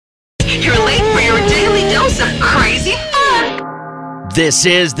This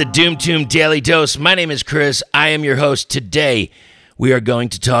is the Doom Tomb Daily Dose. My name is Chris. I am your host. Today, we are going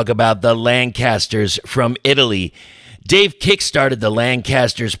to talk about the Lancasters from Italy. Dave kickstarted the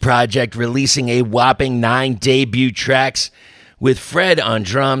Lancasters project, releasing a whopping 9 debut tracks with Fred on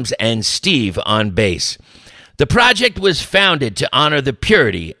drums and Steve on bass. The project was founded to honor the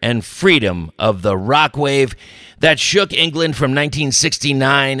purity and freedom of the rock wave that shook England from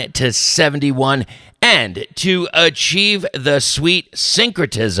 1969 to 71, and to achieve the sweet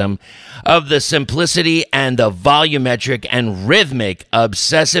syncretism of the simplicity and the volumetric and rhythmic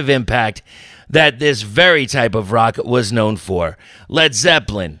obsessive impact that this very type of rock was known for. Led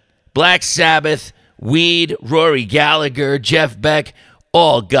Zeppelin, Black Sabbath, Weed, Rory Gallagher, Jeff Beck,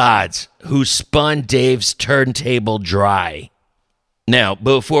 all gods who spun Dave's turntable dry. Now,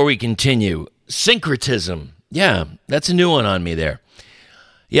 before we continue, syncretism. Yeah, that's a new one on me there.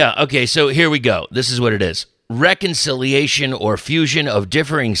 Yeah, okay, so here we go. This is what it is. Reconciliation or fusion of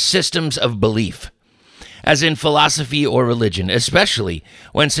differing systems of belief, as in philosophy or religion, especially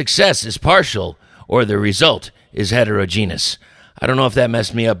when success is partial or the result is heterogeneous. I don't know if that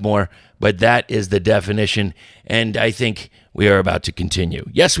messed me up more, but that is the definition, and I think we are about to continue.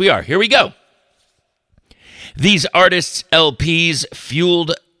 Yes, we are. Here we go. These artists' LPs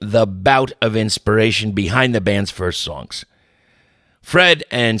fueled the bout of inspiration behind the band's first songs. Fred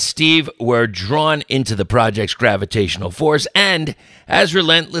and Steve were drawn into the project's gravitational force and, as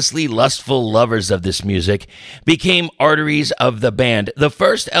relentlessly lustful lovers of this music, became arteries of the band. The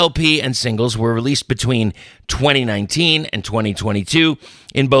first LP and singles were released between 2019 and 2022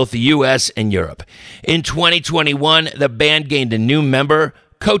 in both the US and Europe. In 2021, the band gained a new member,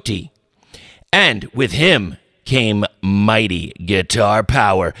 Koti, and with him came mighty guitar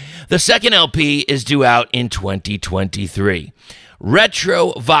power. The second LP is due out in 2023.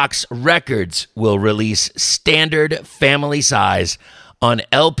 Retro Vox Records will release standard family size on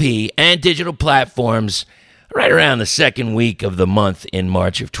LP and digital platforms right around the second week of the month in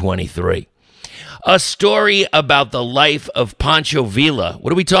March of 23. A story about the life of Pancho Villa.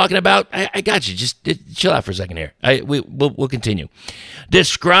 What are we talking about? I got you. Just chill out for a second here. We'll continue.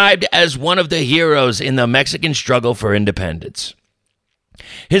 Described as one of the heroes in the Mexican struggle for independence.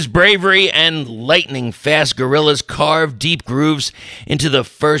 His bravery and lightning-fast guerrillas carved deep grooves into the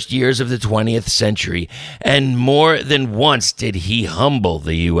first years of the 20th century, and more than once did he humble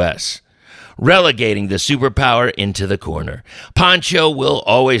the U.S., relegating the superpower into the corner. Pancho will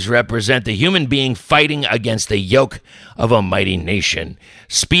always represent the human being fighting against the yoke of a mighty nation.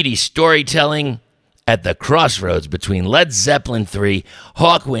 Speedy storytelling at the crossroads between Led Zeppelin III,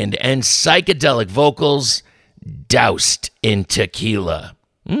 Hawkwind, and psychedelic vocals doused in tequila.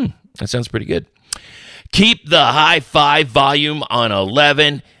 That sounds pretty good. Keep the hi-fi volume on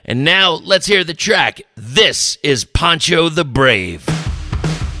 11. And now let's hear the track. This is Pancho the Brave.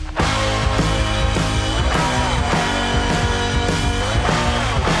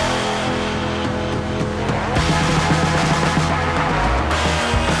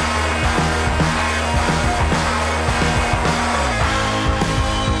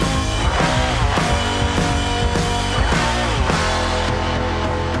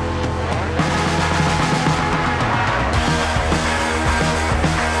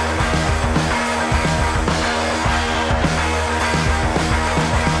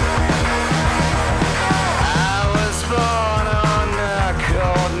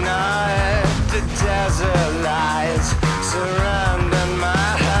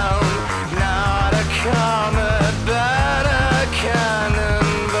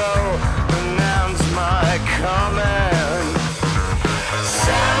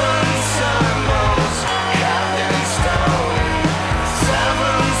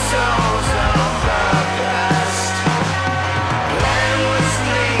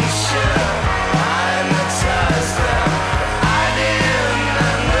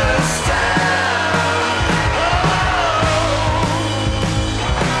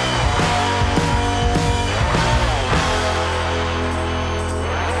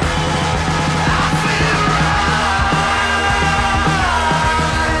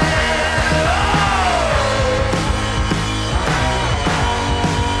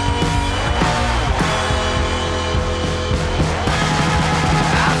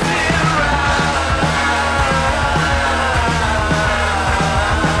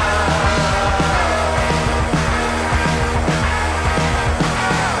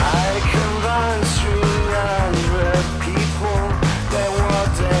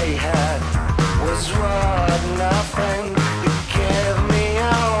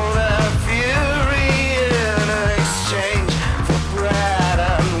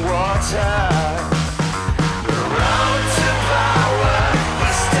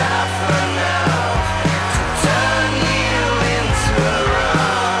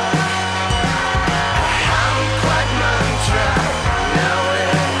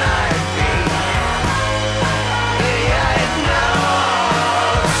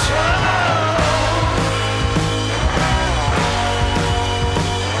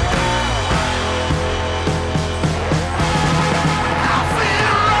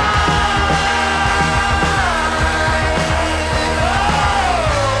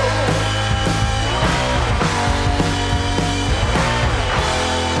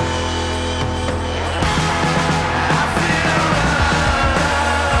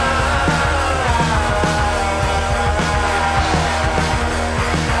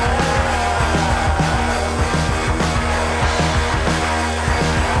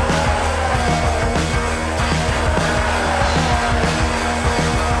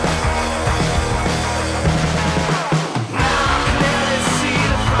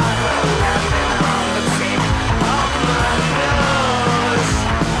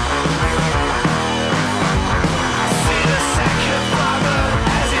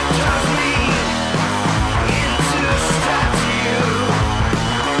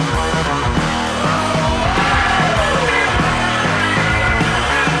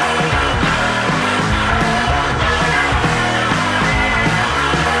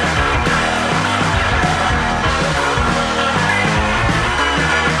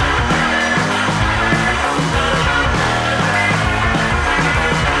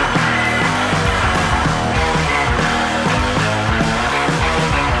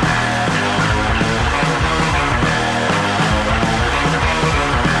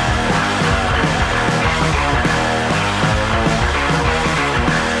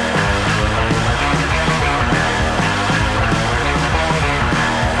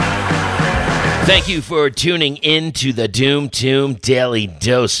 Thank you for tuning in to the Doom Tomb Daily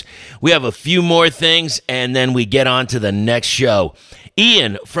Dose. We have a few more things, and then we get on to the next show.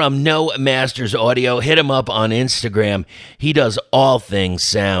 Ian from No Masters Audio, hit him up on Instagram. He does all things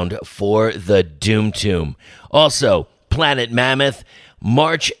sound for the Doom Tomb. Also, Planet Mammoth,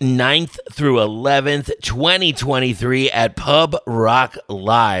 March 9th through 11th, 2023 at Pub Rock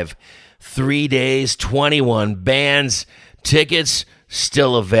Live. 3 days, 21 bands, tickets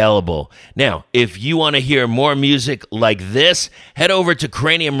still available. Now, if you want to hear more music like this, head over to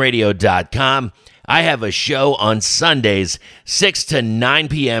craniumradio.com. I have a show on Sundays, 6 to 9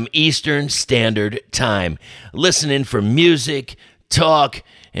 p.m. Eastern Standard Time. Listen in for music, talk,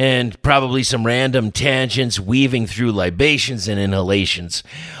 and probably some random tangents weaving through libations and inhalations.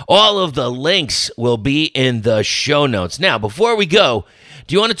 All of the links will be in the show notes. Now, before we go,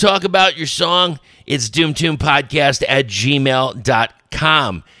 do you want to talk about your song? It's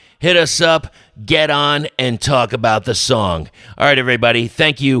doomtombpodcast@gmail.com. Hit us up, get on, and talk about the song. All right, everybody,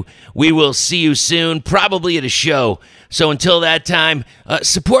 thank you. We will see you soon, probably at a show. So until that time,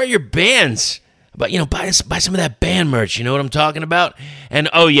 support your bands. But, buy some of that band merch. You know what I'm talking about? And,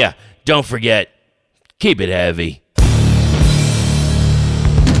 oh, yeah, don't forget, keep it heavy.